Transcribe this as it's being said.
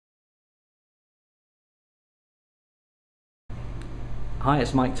Hi,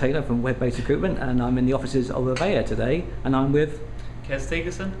 it's Mike Taylor from Web-Based Recruitment, and I'm in the offices of OVIA today, and I'm with Kes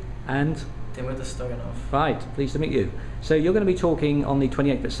Stegerson and Timothy Stoyanov. Right, pleased to meet you. So you're going to be talking on the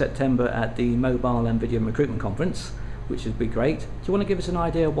 28th of September at the Mobile and Video Recruitment Conference, which would be great. Do you want to give us an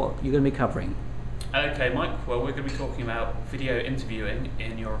idea of what you're going to be covering? Okay, Mike, well, we're going to be talking about video interviewing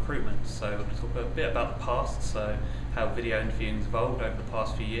in your recruitment. So we're going to talk a bit about the past, so how video interviewing has evolved over the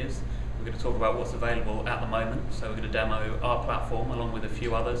past few years. We're going to talk about what's available at the moment, so we're going to demo our platform along with a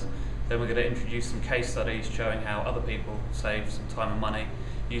few others. Then we're going to introduce some case studies showing how other people save some time and money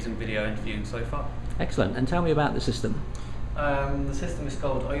using video interviewing so far. Excellent, and tell me about the system. The system is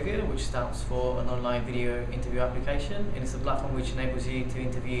called OVIA, which stands for an online video interview application, and it's a platform which enables you to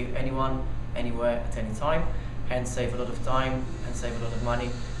interview anyone, anywhere, at any time, hence save a lot of time and save a lot of money.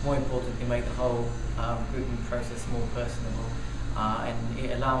 More importantly, make the whole recruitment process more personable, and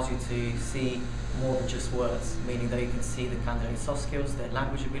it allows you to see more than just words, meaning that you can see the candidate's soft skills, their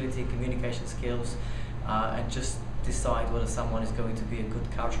language ability, communication skills, and just decide whether someone is going to be a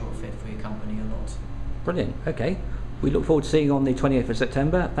good cultural fit for your company or not. Brilliant, okay. We look forward to seeing you on the 28th of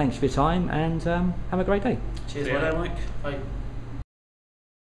September. Thanks for your time, and have a great day. Cheers, See you later, Mike. Bye.